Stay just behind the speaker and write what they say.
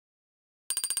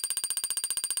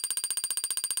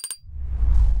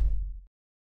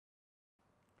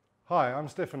Hi, I'm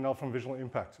Stefan Nell from Visual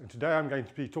Impact, and today I'm going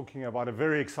to be talking about a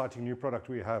very exciting new product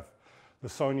we have, the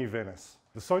Sony Venice.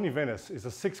 The Sony Venice is a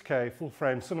 6K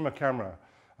full-frame cinema camera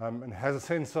and has a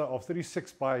sensor of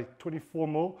 36 by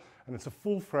 24mm, and it's a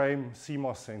full-frame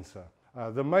CMOS sensor.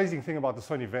 The amazing thing about the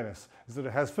Sony Venice is that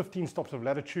it has 15 stops of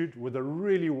latitude with a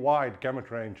really wide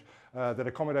gamut range that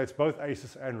accommodates both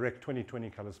ACES and Rec 2020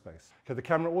 color space. Okay, the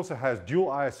camera also has dual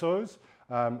ISOs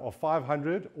of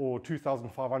 500 or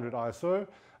 2500 ISO,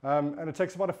 and it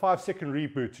takes about a 5-second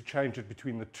reboot to change it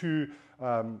between the two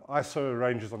ISO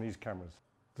ranges on these cameras.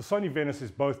 The Sony Venice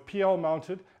is both PL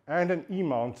mounted and an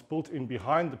E-mount built in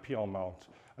behind the PL mount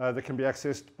that can be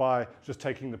accessed by just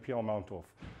taking the PL mount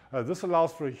off. This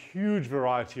allows for a huge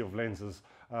variety of lenses,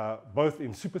 both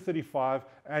in Super 35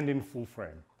 and in full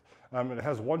frame. It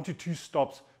has 1 to 2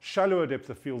 stops shallower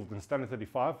depth of field than standard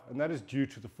 35, and that is due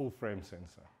to the full frame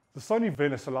sensor. The Sony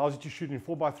Venice allows you to shoot in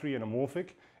 4:3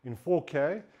 anamorphic, in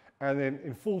 4K, and then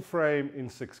in full frame in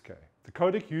 6K. The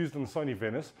codec used in the Sony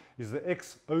Venice is the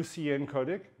XOCN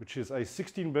codec, which is a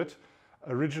 16-bit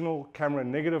original camera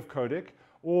negative codec,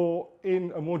 or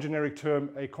in a more generic term,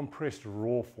 a compressed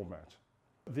RAW format.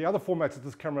 The other formats that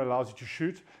this camera allows you to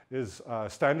shoot is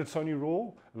standard Sony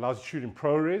RAW, allows you to shoot in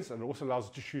ProRes, and it also allows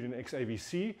you to shoot in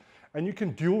XAVC, and you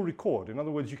can dual record. In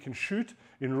other words, you can shoot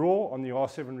in RAW on the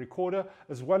R7 recorder,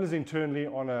 as well as internally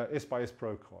on a S/S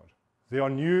Pro card. There are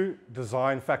new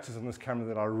design factors in this camera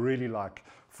that I really like.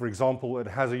 For example, it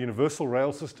has a universal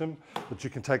rail system that you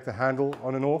can take the handle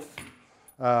on and off.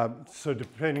 So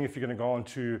depending if you're going to go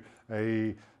onto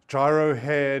a gyro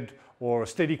head or a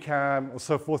Steadicam or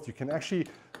so forth, you can actually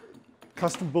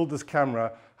custom build this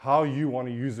camera how you want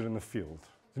to use it in the field.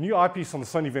 The new eyepiece on the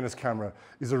Sony Venice camera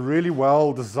is a really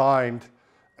well designed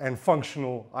and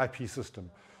functional eyepiece system.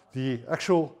 The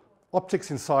actual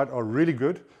optics inside are really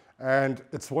good, and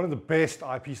it's one of the best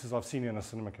eyepieces I've seen in a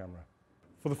cinema camera.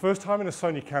 For the first time in a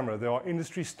Sony camera, there are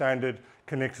industry standard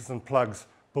connectors and plugs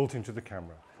built into the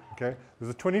camera. Okay?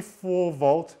 There's a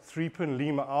 24-volt 3-pin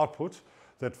Lima output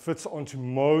that fits onto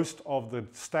most of the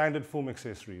standard film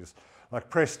accessories, like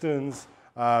Prestons,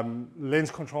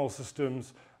 lens control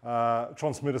systems,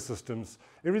 transmitter systems.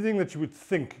 Everything that you would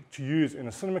think to use in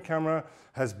a cinema camera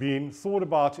has been thought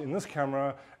about in this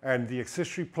camera, and the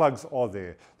accessory plugs are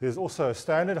there. There's also a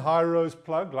standard high-rose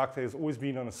plug, like there's always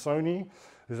been on a Sony.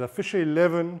 There's a Fisher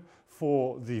 11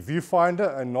 for the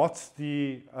viewfinder and not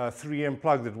the 3M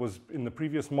plug that was in the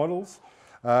previous models.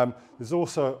 There's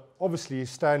also obviously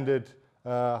standard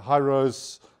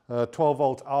high-rose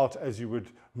 12-volt out as you would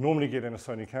normally get in a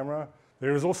Sony camera.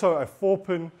 There is also a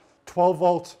 4-pin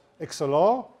 12-volt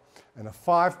XLR and a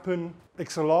 5-pin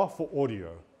XLR for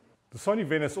audio. The Sony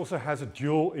Venice also has a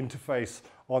dual interface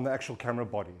on the actual camera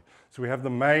body. So we have the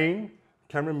main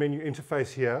camera menu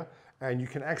interface here, and you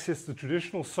can access the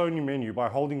traditional Sony menu by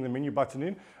holding the menu button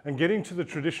in and getting to the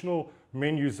traditional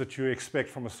menus that you expect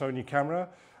from a Sony camera.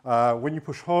 When you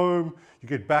push home, you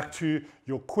get back to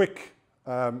your quick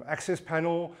access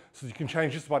panel, so you can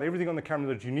change just about everything on the camera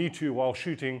that you need to while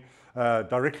shooting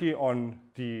directly on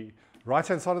the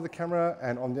right-hand side of the camera,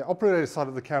 and on the operator side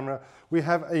of the camera, we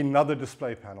have another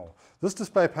display panel. This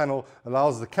display panel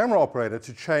allows the camera operator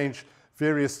to change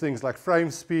various things like frame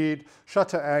speed,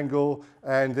 shutter angle,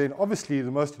 and then obviously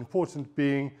the most important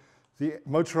being the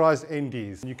motorized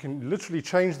NDs. You can literally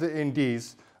change the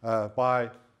NDs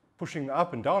by pushing the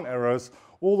up and down arrows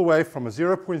all the way from a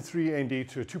 0.3 ND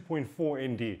to a 2.4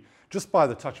 ND, just by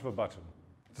the touch of a button.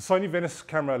 The Sony Venice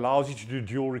camera allows you to do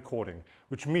dual recording,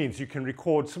 which means you can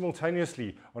record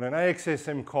simultaneously on an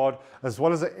AXSM card as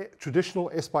well as a traditional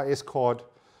S/S card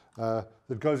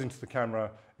that goes into the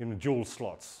camera in the dual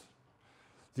slots.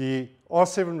 The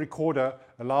R7 recorder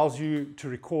allows you to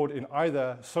record in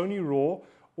either Sony RAW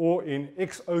or in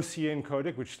XOCN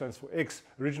codec, which stands for X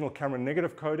Original Camera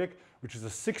Negative Codec, which is a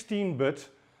 16-bit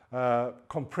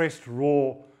compressed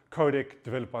RAW codec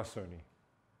developed by Sony.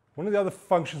 One of the other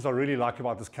functions I really like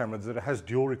about this camera is that it has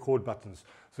dual record buttons.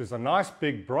 So there's a nice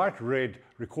big bright red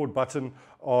record button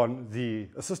on the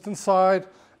assistant side,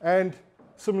 and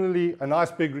similarly a nice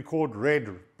big record red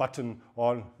button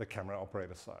on the camera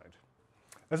operator side.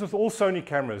 As with all Sony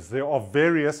cameras, there are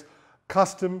various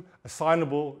custom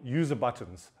assignable user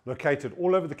buttons located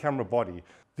all over the camera body.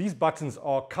 These buttons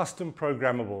are custom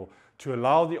programmable to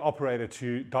allow the operator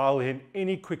to dial in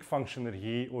any quick function that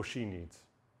he or she needs.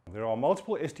 There are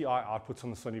multiple SDI outputs on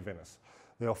the Sony Venice.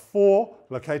 There are 4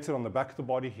 located on the back of the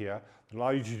body here that allow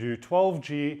you to do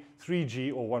 12G,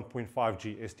 3G, or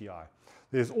 1.5G SDI.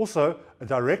 There's also a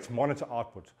direct monitor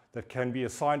output that can be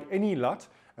assigned any LUT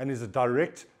and is a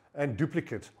direct and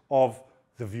duplicate of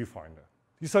the viewfinder.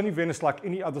 The Sony Venice, like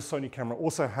any other Sony camera,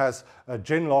 also has a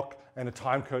gen lock and a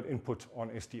timecode input on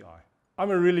SDI.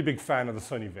 I'm a really big fan of the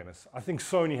Sony Venice. I think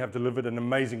Sony have delivered an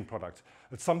amazing product.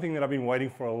 It's something that I've been waiting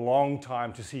for a long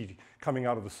time to see coming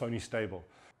out of the Sony stable.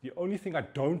 The only thing I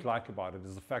don't like about it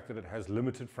is the fact that it has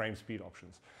limited frame speed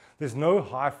options. There's no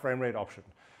high frame rate option.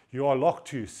 You are locked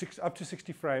to up to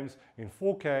 60 frames in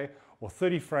 4K or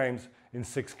 30 frames in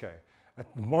 6K.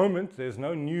 At the moment, there's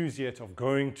no news yet of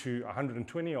going to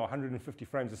 120 or 150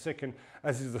 frames a second,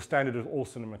 as is the standard of all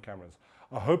cinema cameras.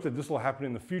 I hope that this will happen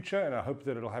in the future, and I hope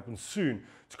that it'll happen soon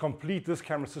to complete this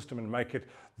camera system and make it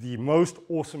the most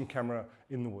awesome camera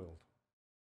in the world.